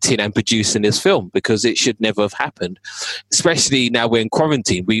writing and producing this film, because it should never have happened. Especially now we're in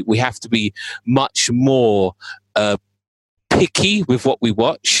quarantine, we have to be much more picky with what we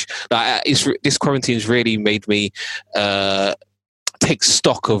watch. Like this quarantine has really made me take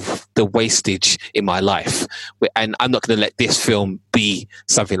stock of the wastage in my life, and I'm not going to let this film be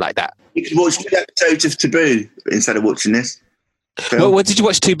something like that. You could watch 2 episodes of Taboo instead of watching this film. Well, what did you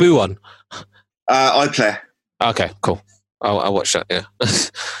watch Taboo on? iPlayer. Okay, cool. I'll watch that. Yeah.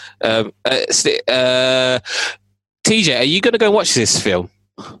 TJ, are you going to go watch this film?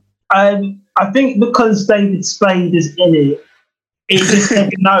 I think because David Spade is in it, it just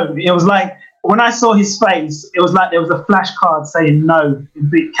said no. It was like, when I saw his face, it was like there was a flashcard saying no in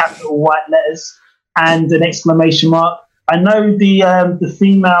big capital white letters and an exclamation mark. I know the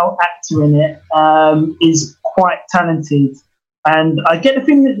female actor in it is quite talented, and I get the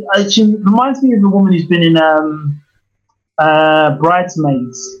thing that she reminds me of the woman who's been in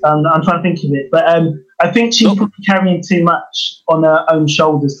Bridesmaids. I'm trying to think of it, but I think she's probably carrying too much on her own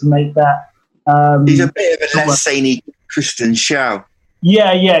shoulders to make that. He's a bit of a less zany Kristen Schaal.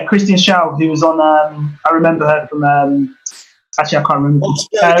 Yeah, Kristen Schaal, who was on. I remember her from. Actually, I can't remember. Was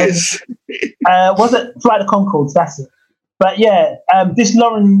it Flight of Conchords? That's it. But yeah, this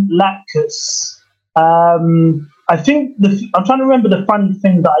Lauren Lapkus. I think I'm trying to remember the funny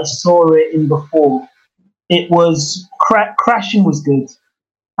thing that I saw it in before. It was Crashing was good.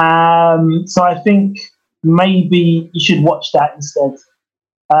 So I think maybe you should watch that instead.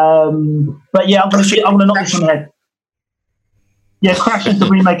 But yeah, I'm gonna knock this on the head. Yeah, Crashing's the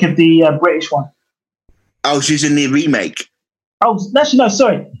remake of the British one. Oh, she's in the remake. Oh, actually, no,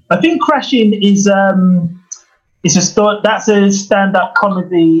 sorry. I think Crashing is that's a stand-up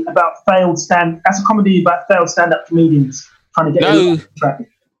comedy about That's a comedy about failed stand-up comedians trying to get.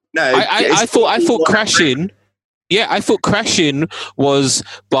 No, I thought Crashing. Yeah, I thought Crashing was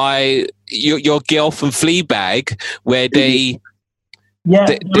by your girl from Fleabag, where they Yeah,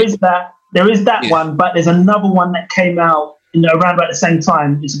 there is that. There is that one, but there's another one that came out around about the same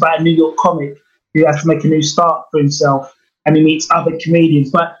time. It's about a New York comic who has to make a new start for himself, and he meets other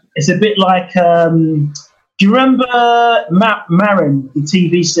comedians. But it's a bit like, do you remember Maron, the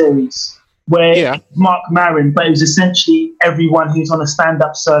TV series, where Mark Maron, but it was essentially everyone who's on a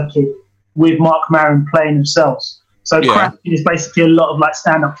stand-up circuit with Mark Maron playing themselves. So Cracking is basically a lot of like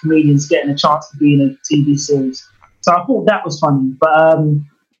stand-up comedians getting a chance to be in a TV series. So I thought that was funny, but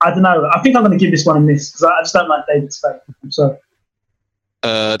I don't know. I think I'm going to give this one a miss because I just don't like David Spade. So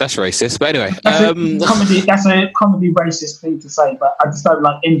that's racist, but anyway, that's a comedy racist thing to say, but I just don't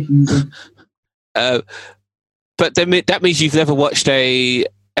like anything. But then that means you've never watched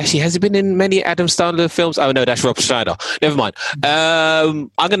Actually, has he been in many Adam Sandler films? Oh no, that's Rob Schneider. Never mind.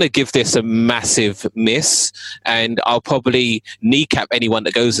 I'm going to give this a massive miss, and I'll probably kneecap anyone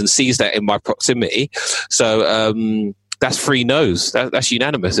that goes and sees that in my proximity. So that's 3 no's. That's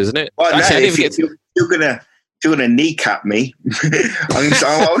unanimous, isn't it? Well, actually, if you're gonna kneecap me,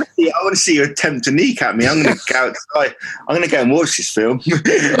 I want to see you attempt to kneecap me. I'm going to go outside. I'm going to go and watch this film.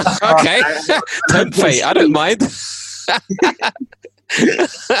 Okay, tempt fate. I don't mind. I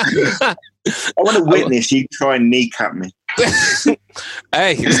want to witness you try and kneecap me.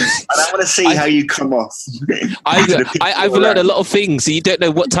 Hey, and I want to see how you come off. I've learned a lot of things. You don't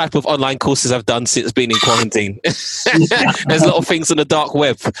know what type of online courses I've done since being in quarantine. There's a lot of things on the dark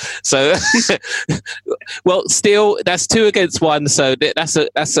web. So, well, still, that's 2 against 1. So that's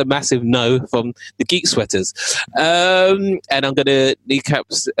a massive no from the Geek Sweaters. And I'm going to kneecap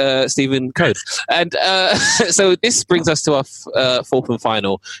Stephen Code. And so this brings us to our 4th and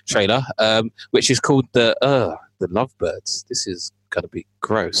final trailer, which is called the Lovebirds. This is going to be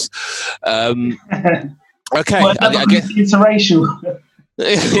gross. Okay, well, I guess interracial.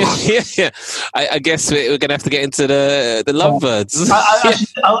 yeah. I guess we're going to have to get into the Lovebirds.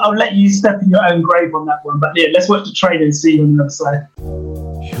 I'll let you step in your own grave on that one. But yeah, let's watch the trailer and see on the other side.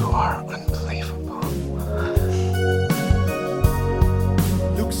 You are unbelievable.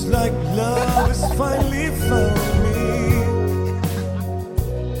 Looks like love has finally found me.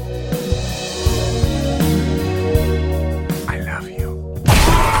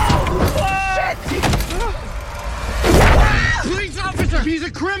 Police officer! He's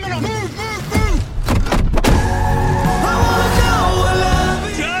a criminal! Move! I wanna know what love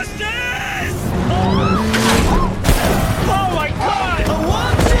is. Justice! Oh my God! I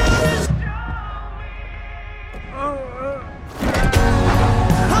want you to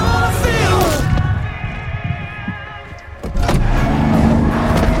I wanna feel.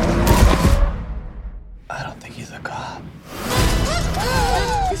 I don't think he's a cop.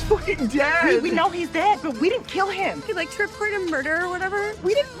 He's fucking dead! We know he's dead, but we didn't kill him. He like to report a murder or whatever.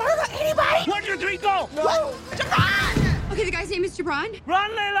 We didn't murder anybody. 1, 2, 3, go! No. What? Jabron! Okay, the guy's name is Jabron.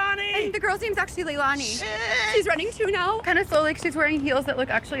 Run, Leilani! And the girl's name's actually Leilani. She's running too now. Kind of slowly, like she's wearing heels that look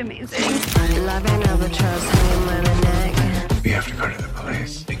actually amazing. We have to go to the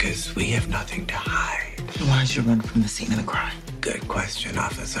police because we have nothing to hide. Why did you run from the scene of the crime? Good question,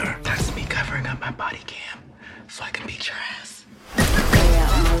 officer. That's me covering up my body cam so I can beat your ass.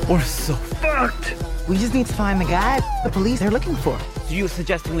 We're so fucked! We just need to find the guy the police are looking for. So you're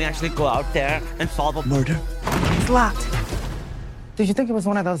suggesting we actually go out there and solve a murder? It's locked. Did you think it was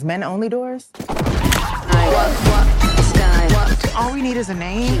one of those men-only doors? All we need is a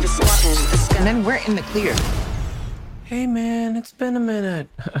name, and then we're in the clear. Hey man, it's been a minute.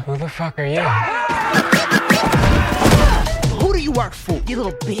 Who the fuck are you? Who do you work for? You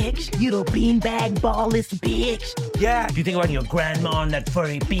little bitch. You little beanbag ballless bitch. Yeah, you think about your grandma and that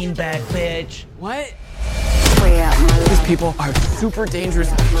furry beanbag bitch. What? These people are super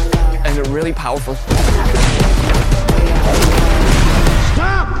dangerous and they're really powerful.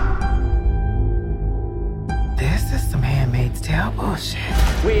 Stop! This is some Handmaid's Tale bullshit.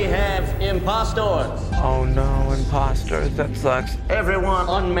 We have impostors. Oh no, imposters. That sucks. Everyone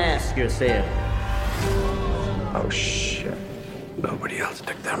unmask yourself. Oh shit. Nobody else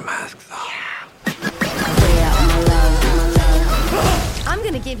took their masks off. I'm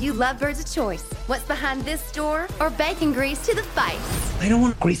gonna give you lovebirds a choice. What's behind this door or bacon grease to the face? I don't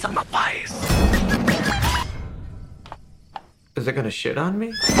want grease on my face. Is it gonna shit on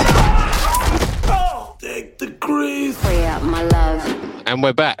me? Oh, take the grease. Free up my love. And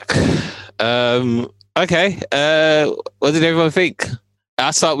we're back. Okay. What did everyone think?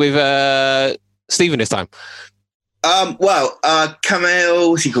 I'll start with Stephen this time. Well,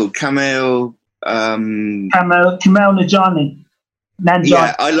 Kamel, what's he called? Kamel Nanjiani.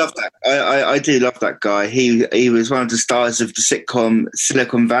 Yeah, I love that. I do love that guy. He was one of the stars of the sitcom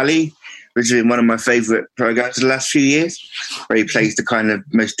Silicon Valley, which has been one of my favourite programs of the last few years, where he plays the kind of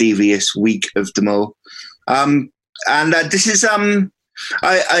most devious, weak of them all. This is, Silicon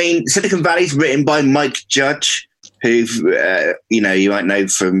Valley is written by Mike Judge, who, you might know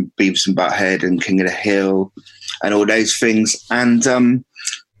from Beavis and Butthead and King of the Hill and all those things. And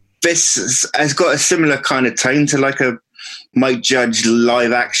this has got a similar kind of tone to like a Mike Judge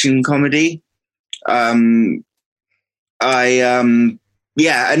live action comedy. And he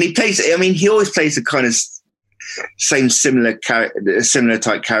plays, he always plays the kind of similar type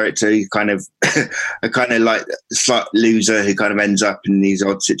character. He kind of a kind of like slight loser who kind of ends up in these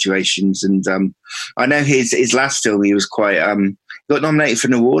odd situations. And I know his last film, he was quite got nominated for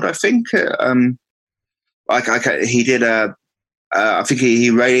an award, I think. He did I think he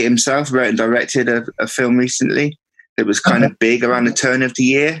wrote it himself, wrote and directed a film recently that was kind of big around the turn of the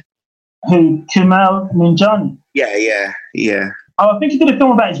year. Who, Kumail Nanjiani? Yeah. Oh, I think he did a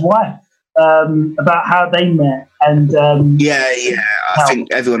film about his wife, about how they met. And I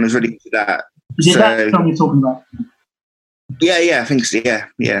think everyone was really into that. Is it that film you're talking about? Yeah, I think so.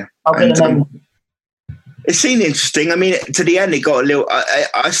 Yeah. I'll get the name. It seemed interesting. I mean, to the end, it got a little.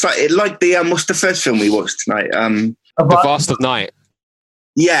 I started like the what's the first film we watched tonight? The Vast of Night.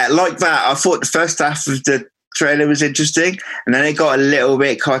 Yeah, like that. I thought the first half of the trailer was interesting, and then it got a little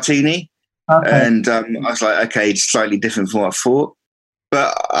bit cartoony. Okay. And I was like, okay, it's slightly different from what I thought.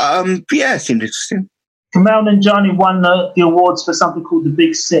 But it seemed interesting. Kumail Nanjiani won the awards for something called The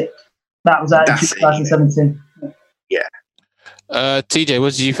Big Sick. That was out in 2017. Yeah. TJ,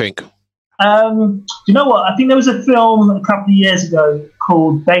 what did you think? You know what? I think there was a film a couple of years ago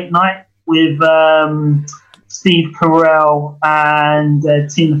called Date Night with Steve Carell and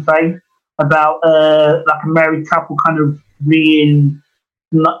Tina Fey about like a married couple kind of reigniting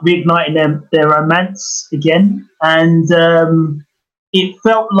their romance again. And it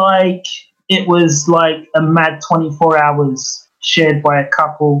felt like it was like a mad 24 hours shared by a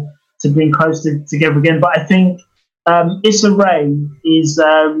couple to bring closer together again. But I think Issa Rae is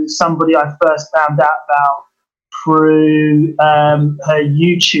somebody I first found out about through her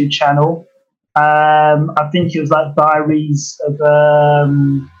YouTube channel. I think it was like Diaries of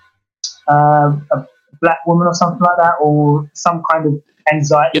a Black Woman or something like that, or some kind of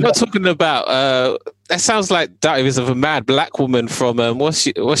anxiety. You're not talking about that sounds like Diaries of a Mad Black Woman from what's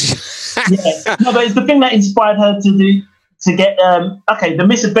she Yeah, no, but it's the thing that inspired her to get The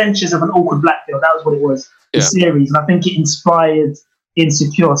Misadventures of an Awkward Black Girl. That was what it was, the series, and I think it inspired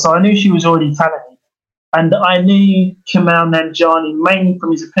Insecure. So I knew she was already talented, and I knew Kumail Nanjiani mainly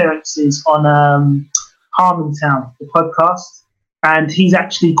from his appearances on Harmontown, the podcast, and he's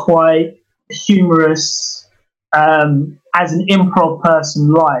actually quite humorous as an improv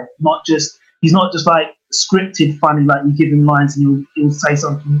person live. He's not just like scripted funny, like you give him lines and he'll say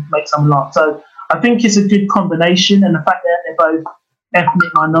something, make someone laugh. So I think it's a good combination, and the fact that they're both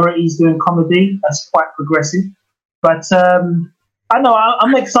ethnic minorities doing comedy, that's quite progressive. But I know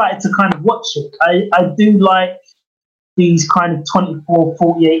I'm excited to kind of watch it. I do like these kind of 24,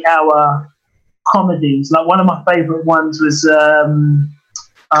 48 hour comedies. Like one of my favorite ones was it's a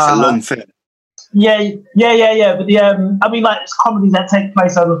long film. Yeah. But like it's comedies that take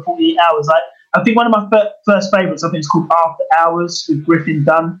place over 48 hours. Like I think one of my first favorites, I think it's called After Hours with Griffin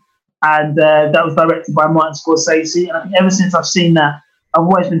Dunn, and that was directed by Martin Scorsese. And I think ever since I've seen that, I've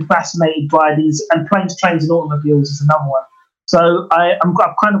always been fascinated by these. And Planes, Trains and Automobiles is another one. So I've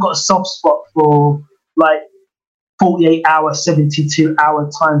kind of got a soft spot for like 48 hour, 72 hour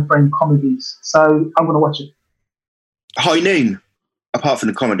time frame comedies. So I'm going to watch it. High Noon, apart from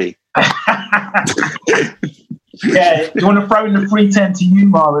the comedy. Yeah, you want to throw in the 310 to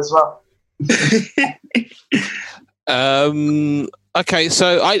Umar as well. Okay,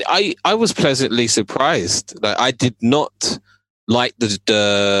 so I was pleasantly surprised. Like, I did not like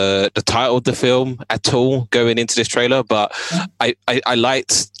the title of the film at all going into this trailer, but I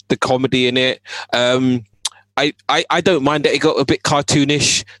liked the comedy in it. I don't mind that it got a bit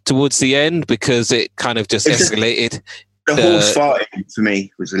cartoonish towards the end because it kind of just escalated. The horse farting for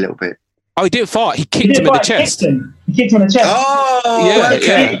me was a little bit. Oh, he didn't fart. He kicked him in the chest. He kicked him in the chest. Oh, yeah,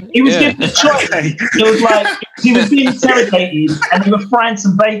 okay. yeah. He was given the choice. Okay. It was like he was being interrogated, and they were frying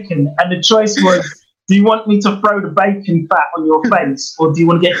some bacon, and the choice was: do you want me to throw the bacon fat on your face, or do you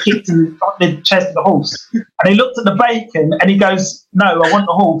want to get kicked in the chest of the horse? And he looked at the bacon, and he goes, "No, I want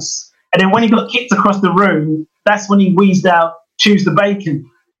the horse." And then when he got kicked across the room, that's when he wheezed out, "Choose the bacon."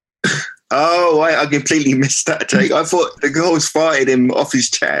 Oh, I completely missed that take. I thought the horse farted him off his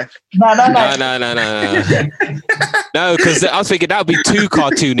chair. No. No, because I was thinking that would be too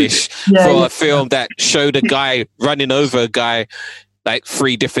cartoonish for a film that showed a guy running over a guy like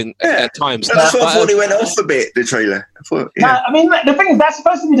 3 different times. I thought it went off a bit, the trailer. I mean, the thing is, that's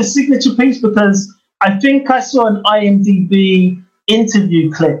supposed to be the signature piece, because I think I saw an IMDb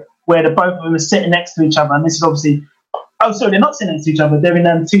interview clip where the both of them are sitting next to each other, and this is obviously, they're not sitting next to each other, they're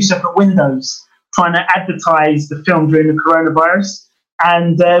in 2 separate windows trying to advertise the film during the coronavirus,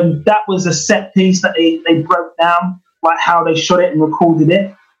 and that was a set piece that they broke down, like how they shot it and recorded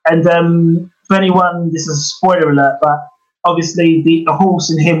it. And for anyone, this is a spoiler alert, but obviously the horse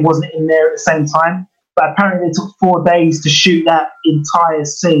and him wasn't in there at the same time, but apparently it took 4 days to shoot that entire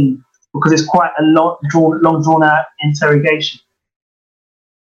scene because it's quite a long drawn out interrogation.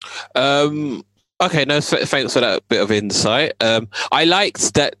 Okay, no, thanks for that bit of insight. I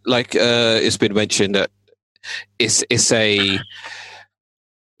liked that, like it's been mentioned, that it's a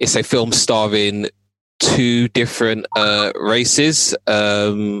film starring 2 different races,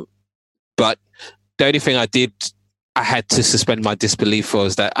 but the only thing I had to suspend my disbelief for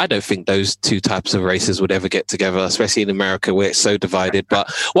is that I don't think those 2 types of races would ever get together, especially in America where it's so divided.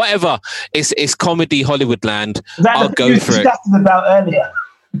 But whatever, it's comedy Hollywood land. I'll go for it. About earlier.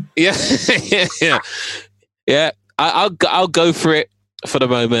 Yeah, yeah. I'll go for it for the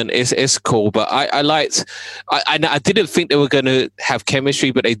moment. It's cool, but I didn't think they were going to have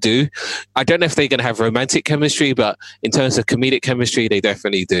chemistry, but they do. I don't know if they're going to have romantic chemistry, but in terms of comedic chemistry, they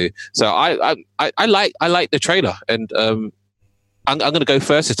definitely do. So I like the trailer, and I'm going to go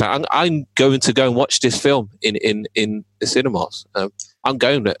first this time. I'm going to go and watch this film in the cinemas. I'm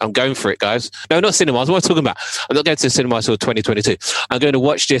going for it, guys. No, not cinemas. What am I talking about? I'm not going to the cinemas until 2022. I'm going to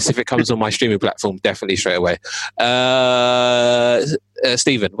watch this if it comes on my streaming platform, definitely straight away.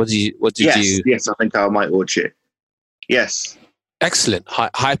 Stephen, what did you? Yes, I think I might watch it. Yes. Excellent.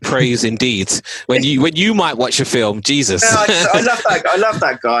 High praise indeed. When you might watch a film, Jesus. No, I love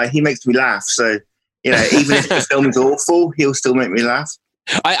that guy. He makes me laugh. So, you know, even if the film is awful, he'll still make me laugh.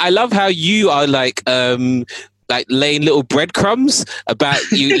 I love how you are like laying little breadcrumbs about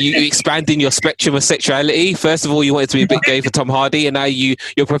you expanding your spectrum of sexuality. First of all, you wanted to be a bit gay for Tom Hardy, and now you're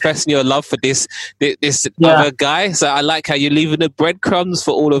professing your love for this other guy. So I like how you're leaving the breadcrumbs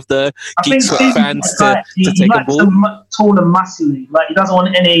for all of the Geek Sweat fans to take a ball. Tall and muscly, like he doesn't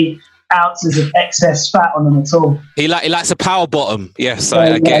want any ounces of excess fat on them at all. He likes a power bottom. Yes,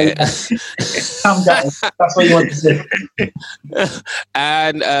 I get it. Come guys, that's what you want to see.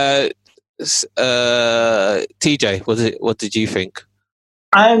 And TJ, what did you think?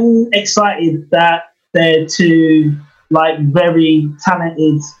 I'm excited that they're 2 like very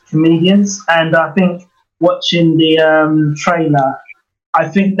talented comedians, and I think watching the trailer, I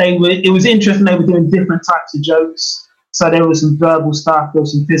think it was interesting. They were doing different types of jokes. So there was some verbal stuff, there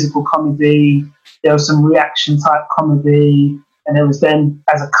was some physical comedy, there was some reaction type comedy, and there was then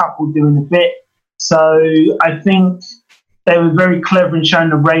as a couple doing a bit. So I think they were very clever in showing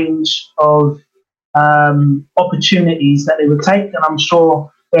the range of opportunities that they would take, and I'm sure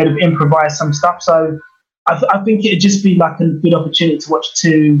they'd have improvised some stuff. So I think it'd just be like a good opportunity to watch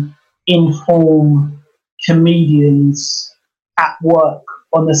 2 informed comedians at work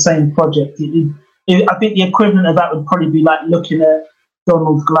on the same project. I think the equivalent of that would probably be like looking at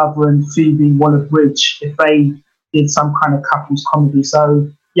Donald Glover and Phoebe Waller-Bridge if they did some kind of couples comedy. So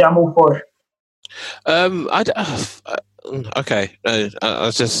yeah, I'm all for it. Okay,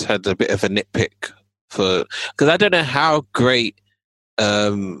 I just had a bit of a nitpick because I don't know how great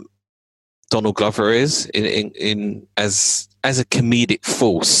Donald Glover is in as a comedic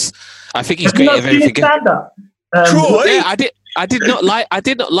force. I think he's great at everything. Troy? Yeah, I did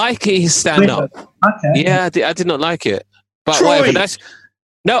not like his stand up. Okay. Yeah, I did not like it. But Troy. whatever.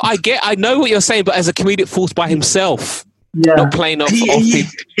 I know what you're saying, but as a comedic force by himself, not playing off.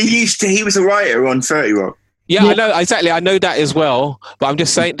 He was a writer on 30 Rock. Yeah, I know exactly. I know that as well. But I'm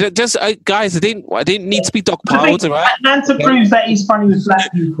just saying, guys, I didn't need to be dogpiled, right? Atlanta proves that he's funny with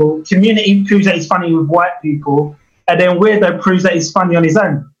black people. Community proves that he's funny with white people, and then Weirdo proves that he's funny on his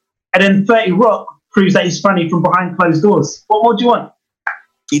own. And then 30 Rock proves that he's funny from behind closed doors. What more do you want?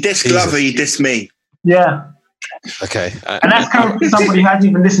 You diss Glover, you diss me. Yeah. Okay. And that's coming from somebody who hasn't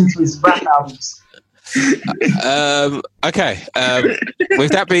even listened to his rap albums. Okay.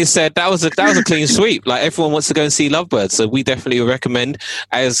 With that being said, that was a clean sweep. Like, everyone wants to go and see Lovebirds, so we definitely recommend,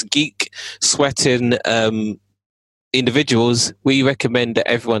 as geek sweating individuals, we recommend that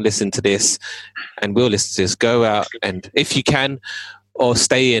everyone listen to this, and will listen to this. Go out and, if you can, or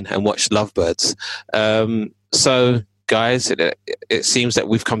stay in and watch Lovebirds. So, guys, it seems that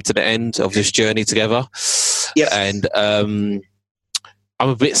we've come to the end of this journey together. Yeah. And I'm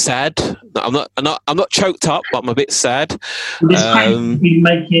a bit sad. I'm not choked up, but I'm a bit sad. Would this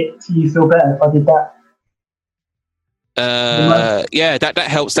make you feel better if I did that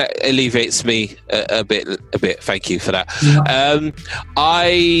helps. That alleviates me a bit. Thank you for that.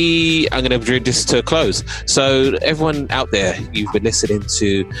 I'm going to bring this to a close. So everyone out there, you've been listening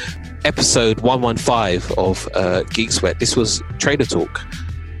to episode 115 of Geek Sweat. This was Trailer Talk.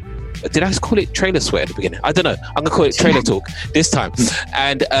 Did I call it Trailer Sweat at the beginning? I don't know. I'm gonna call it Trailer Talk this time.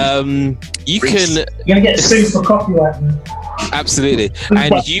 And you're gonna get sued for copyright. Absolutely.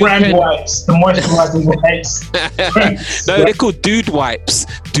 And you brand wipes, the moisturizing wipes. No, they're called dude wipes.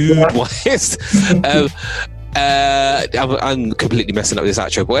 Wipes. I'm completely messing up this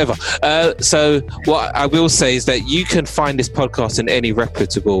outro, but whatever. So what I will say is that you can find this podcast in any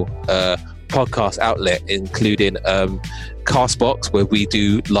reputable podcast outlet, including Castbox, where we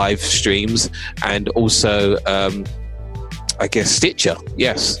do live streams, and also I guess Stitcher.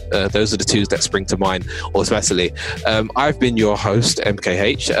 Yes, those are the two that spring to mind automatically. I've been your host,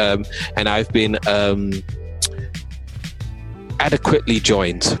 MKH, and I've been adequately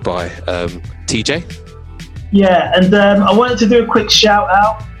joined by TJ. Yeah, and I wanted to do a quick shout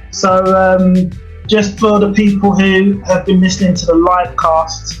out. So just for the people who have been listening to the live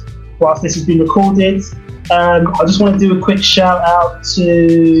cast whilst this has been recorded, I just want to do a quick shout out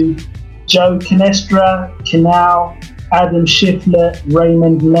to Joe Canestra, Canal, Adam Shiflett,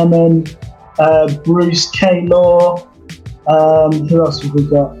 Raymond Lemon, Bruce K. Law, who else have we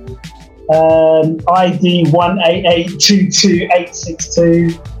got? ID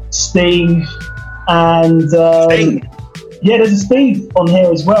 188228862, Steve, and yeah, there's a Steve on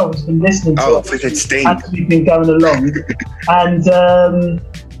here as well who's been listening to it. Steve. Actually been going along. And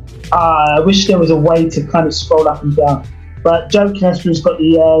I wish there was a way to kind of scroll up and down. But Joe Canestra's got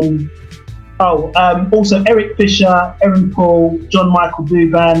the also Eric Fisher, Erin Paul, John Michael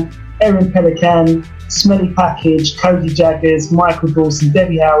Duban, Erin Pelican, Smelly Package, Cody Jaggers, Michael Dawson,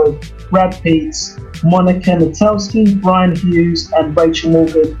 Debbie Howard, Brad Peets, Monica Natelsky, Brian Hughes, and Rachel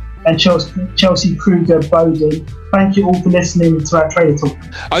Morgan, and Chelsea Kruger Bowden. Thank you all for listening to our Trailer Talk.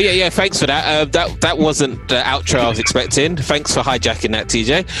 Oh yeah, thanks for that. That wasn't the outro I was expecting. Thanks for hijacking that,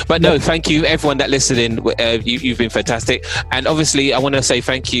 TJ. But no, thank you everyone that listened in. You've been fantastic, and obviously I want to say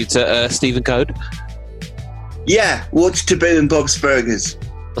thank you to Stephen Code. Yeah, watch Taboo and Bob's Burgers.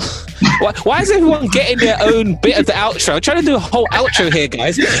 Why is everyone getting their own bit of the outro? I'm trying to do a whole outro here,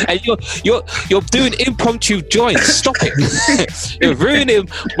 guys, and you're doing impromptu joins. Stop it! You're ruining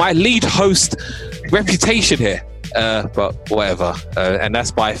my lead host reputation here. But whatever, and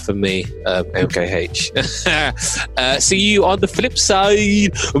that's bye for me, MKH. See you on the flip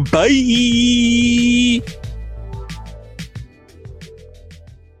side. Bye.